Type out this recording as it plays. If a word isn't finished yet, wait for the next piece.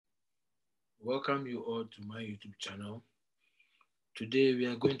Welcome you all to my YouTube channel. Today we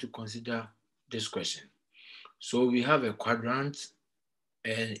are going to consider this question. So we have a quadrant,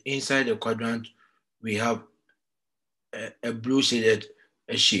 and inside the quadrant we have a blue shaded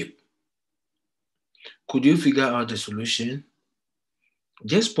shape. Could you figure out the solution?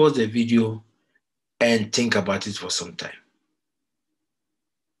 Just pause the video and think about it for some time.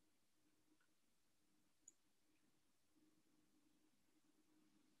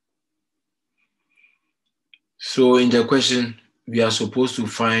 So in the question, we are supposed to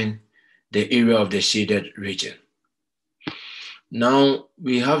find the area of the shaded region. Now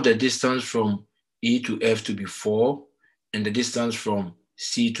we have the distance from E to F to be 4 and the distance from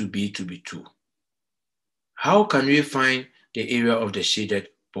C to B to be 2. How can we find the area of the shaded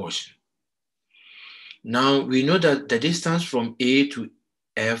portion? Now we know that the distance from A to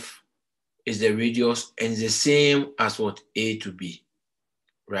F is the radius and is the same as what A to B,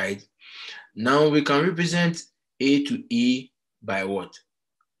 right? Now we can represent A to E by what?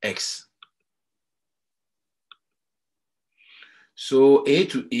 X. So A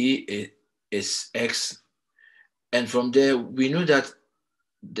to E is X. And from there, we know that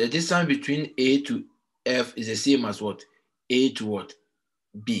the distance between A to F is the same as what? A to what?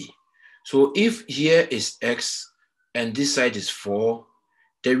 B. So if here is X and this side is 4,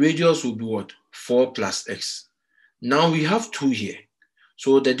 the radius will be what? 4 plus X. Now we have 2 here.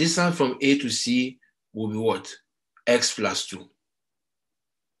 So the distance from A to C will be what? X plus 2.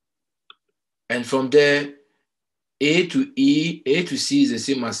 And from there, A to C is the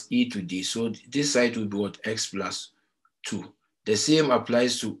same as E to D. So this side will be what? X plus 2. The same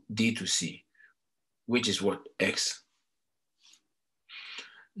applies to D to C, which is what? X.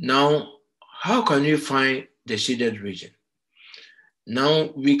 Now, how can we find the shaded region?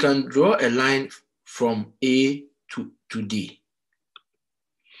 Now, we can draw a line from A to D.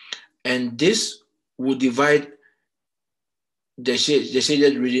 And this will divide the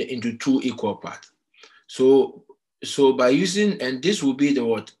shaded region into 2 equal parts. So by using, and this will be the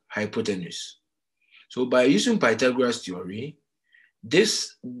what? Hypotenuse. So by using Pythagoras theory,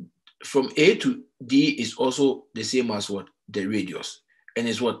 this from A to D is also the same as what? The radius. And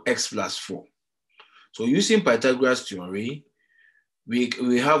it's what? X plus 4. So using Pythagoras theory,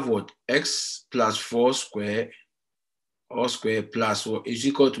 we have what? X plus 4 square, all square plus what is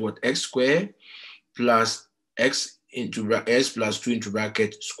equal to what? X square plus X into S plus 2 into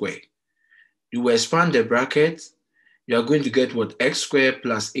bracket square. You will expand the bracket, you are going to get what? X squared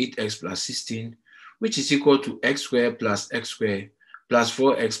plus 8x plus 16, which is equal to x squared plus x squared plus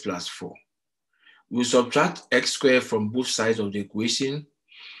 4x plus 4. We subtract x squared from both sides of the equation.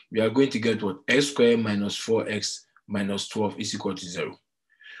 We are going to get what? X squared minus 4x minus 12 is equal to 0.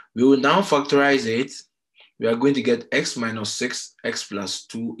 We will now factorize it. We are going to get x minus 6, x plus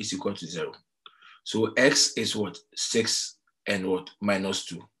 2 is equal to 0. So x is what? 6 and what? Minus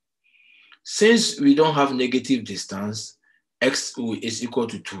 2. Since we don't have negative distance, x is equal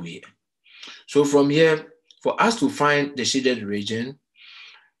to 2 here. So from here, for us to find the shaded region,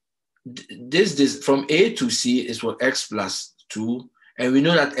 this from A to C is what? X plus 2. And we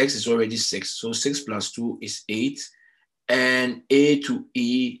know that x is already 6. So 6 plus 2 is 8. And A to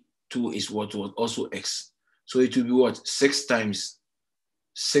E 2 is what? Also x. So it will be what? 6 times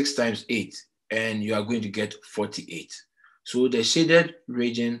 8. And you are going to get 48. So the shaded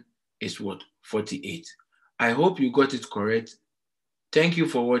region is what? 48. I hope you got it correct. Thank you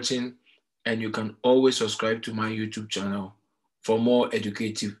for watching, and you can always subscribe to my YouTube channel for more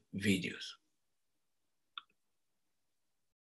educative videos.